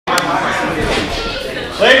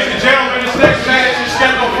Ladies and gentlemen, this next match is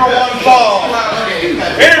scheduled for one fall.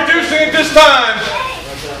 Introducing at this time,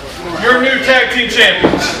 your new tag team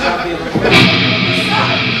champions.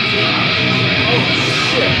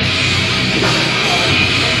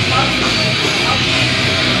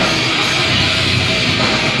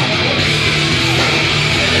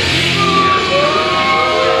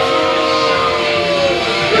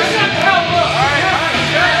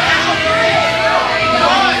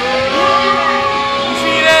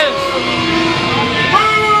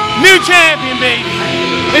 New champion, baby.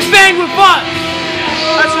 This thing with fun.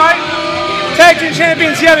 That's right. Tag team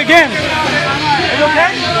champions yet again. Are you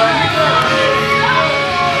okay?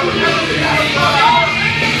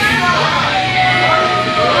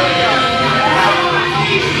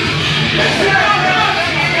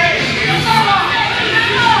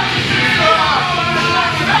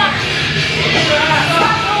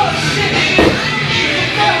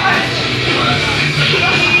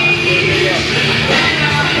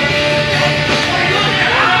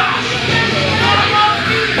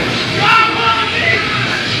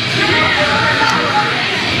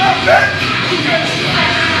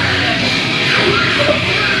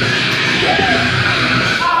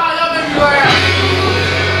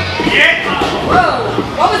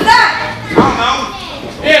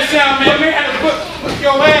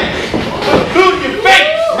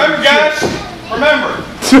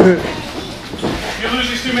 If you lose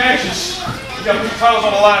these two matches, you got to put titles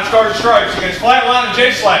on the line and start stripes against Flatline and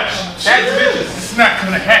J-Slash. That's bitches. It's not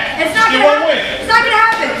going to happen. It's not going to happen. It's not going to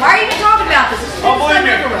happen. Why are you even talking about this? Oh, believe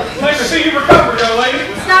me. Nice to see you recover, though, lady.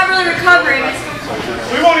 It's not really recovering.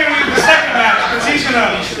 We won't even get the second match because he's going to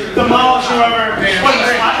demolish whoever.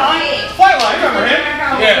 Flatline? Flatline, you remember him?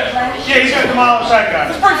 Yeah. Yeah, he's going to demolish that guy.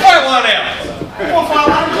 Let's bring Flatline out. Come on,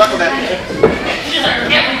 Flatline. Good luck with that. He's like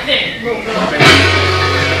everything.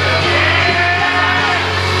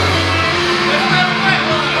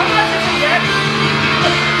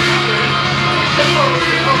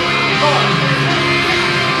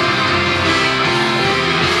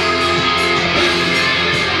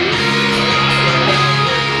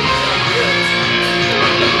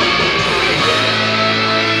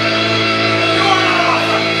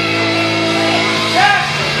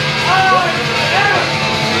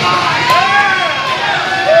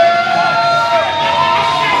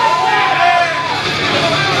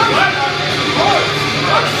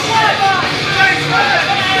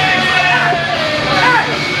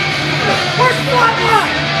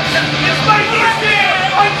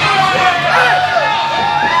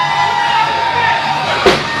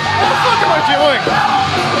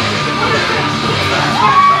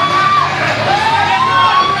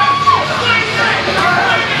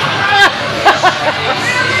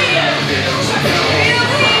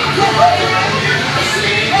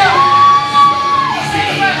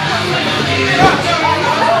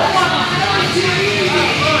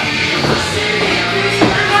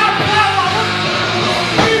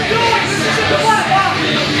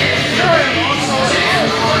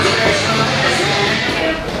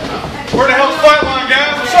 Where the hell's Flatline,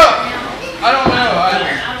 guys? What's up? I don't know.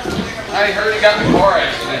 I heard he got in a car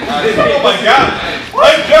accident. Oh my God.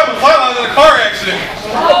 Ladies and gentlemen, Flatline's in a car accident.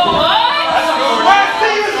 Oh, what?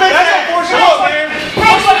 That's unfortunate. Look, man.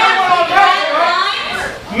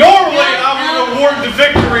 Normally, I would award the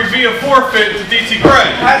victory via forfeit to DT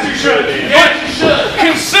Gray. As you should. But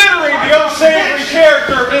considering the unsavory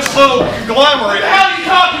character of this little conglomerate, What the hell are you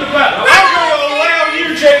talking about? I'm going to allow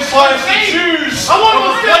you, J-Slash, to choose a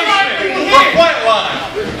replacement for Flatline.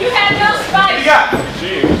 You had no spice. What do you got?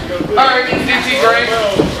 Alright, DT Gray,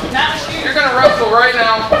 you're gonna wrestle right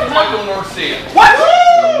now with Michael Norcia. What?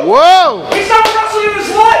 Whoa! He's never wrestled in his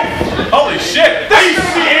life! Holy shit! This is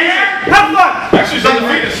gonna be easy! Have fun! Actually, he's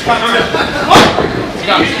undefeated. He's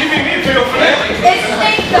giving me a fatal finale. It's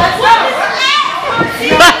Snake Guts. What is that?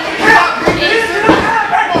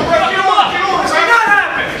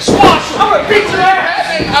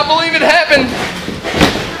 I believe it happened.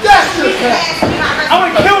 I'm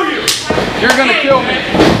gonna kill you! You're gonna kill me.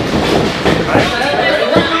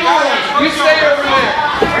 You stay over there.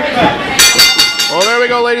 Well, there we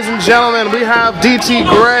go, ladies and gentlemen. We have DT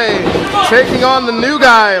Gray taking on the new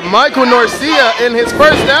guy, Michael Norcia, in his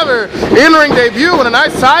first ever in-ring debut with a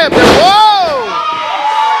nice tie-up there. Whoa!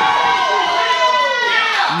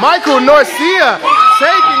 Michael Norcia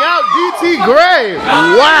taking out DT Gray.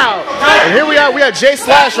 Wow. And here we have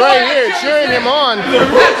J-Slash right here cheering him on.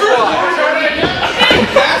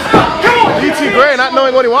 DT Gray not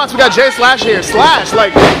knowing what he wants. We got J-Slash here. Slash,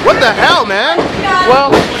 like, what the hell, man?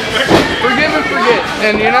 Well, forgive and forget.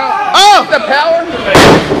 And you know, oh, the power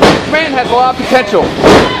man has a lot of potential.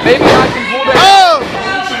 Maybe I can pull that. Oh!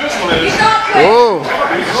 Whoa!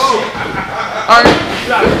 All right.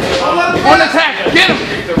 One attack. Get him.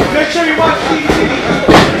 Make sure you watch TV.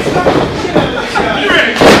 You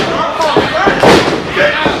ready?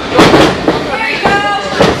 There you go!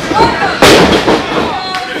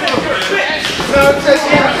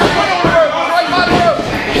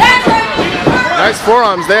 That's right! Nice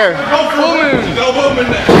forearms there. Full moon.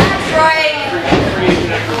 That's right!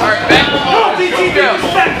 All right, back. Come on, DT,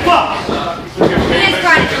 respect fuck. He is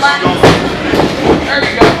trying to flatten. There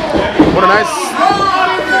you go. What a nice.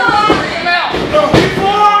 Come out.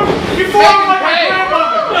 You form like my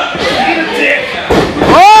grandmother. Eat a dick.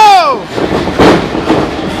 Oh!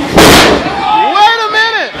 Wait a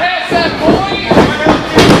minute! Pass that boy.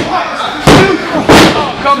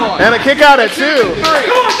 Oh, come on. And a kick out at 2. Come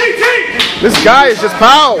on, DT. This guy is just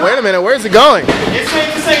pow. Wait a minute, where's it going? It's safe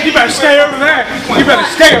to say you better stay over there. You better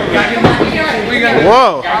stay over there.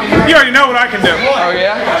 Whoa. You already know what I can do. Oh,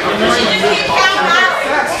 yeah?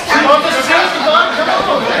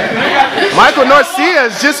 Michael Norcia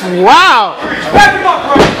is just wow. Back him up,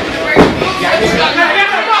 bro.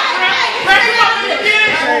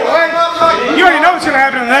 You already know what's going to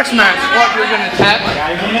happen in the next match. What, you're going to tap?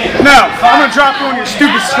 No, I'm going to drop you on your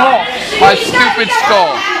stupid skull. My stupid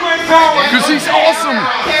skull. Because he's awesome,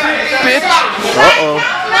 bitch. Uh-oh.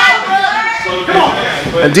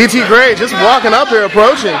 And DT Gray just walking up here,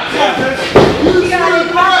 approaching.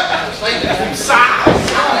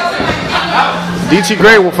 DT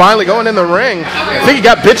Gray will finally going in the ring. I think he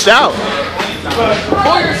got bitched out.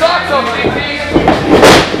 Pull your socks up, DT.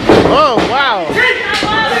 Oh, wow.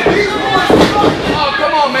 Oh,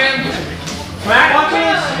 come on, man.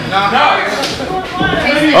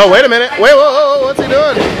 Oh, wait a minute. Wait, whoa, whoa, whoa, what's he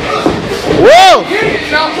doing? Whoa!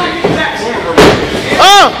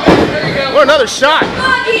 Oh! What another shot.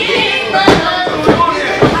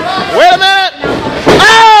 Wait a minute.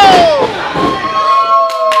 Oh!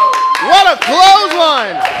 What a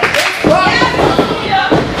clothesline.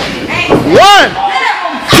 1, 2,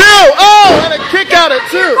 oh, and a kick out at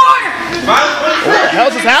 2. What the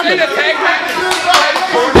hell's just happened?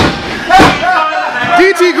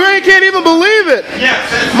 DT Gray can't even believe it.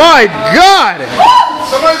 My God.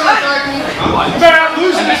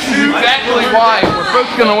 This is exactly why we're both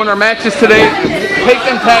going to win our matches today. Take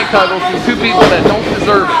them tag titles to 2 people that don't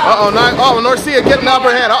deserve it. Uh-oh, Norcia getting the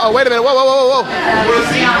upper hand. Uh-oh, wait a minute. Whoa, whoa, whoa, whoa, whoa.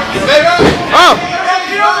 Oh.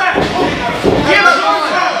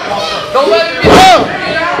 Don't let it be. Oh.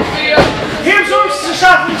 Here's a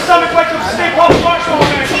shot from the stomach like the snake off the marshmallow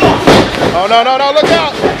man. Come on. Oh, no, no, no, look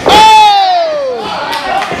out. Oh!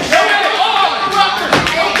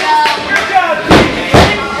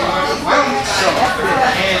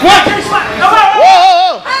 One, two, slap. Come on. Whoa,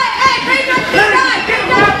 whoa, whoa.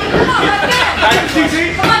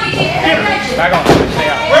 Back on. Stay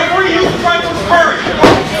out. Where were you trying to hurry?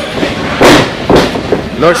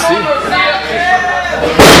 Norcia.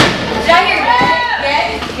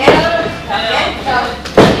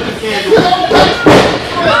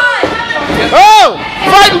 Oh!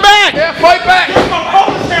 Fighting back! Yeah, fight back.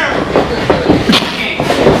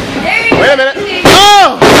 Wait a minute.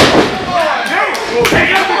 Oh!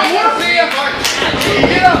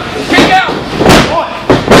 Get up. Kick out.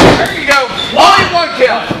 There you go. Only 1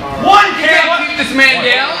 count. One You gotta count. keep this man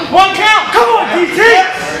down. One count. Come on, DT.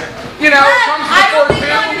 You know, it comes to I don't the think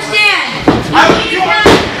you 4th understand. You can't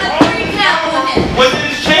have a 3-count limit.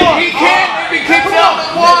 He can't if he kicks out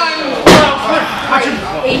at 1.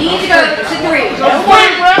 It needs to go to 3.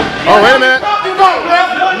 Oh, wait a minute.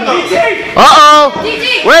 DT. Uh-oh.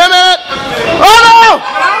 DT. Wait a minute. Oh, no!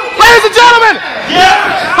 Ladies and gentlemen,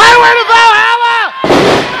 Highway to Valhalla!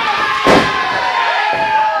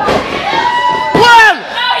 1,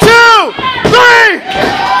 2, 3!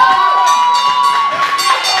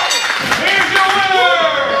 Here's your winner,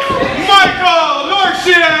 Michael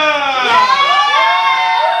Norcia.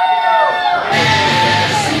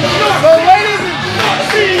 So,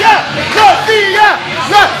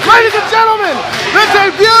 ladies and gentlemen, the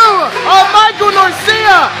debut of Michael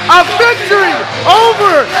Norcia, a victory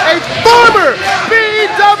over a former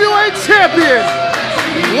BWA champion.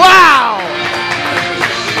 Wow!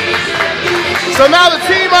 So now the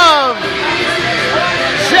team of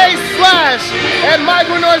Jay Slash and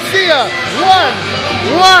Michael Norcia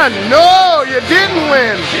won. No, you didn't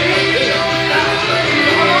win.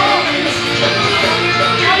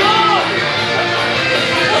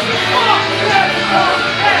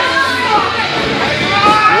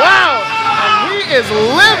 Wow, and he is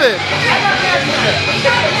livid.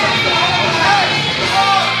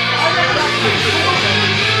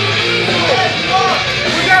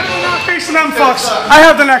 We got the listen to them fucks. I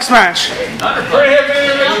have the next match. Pretty heavy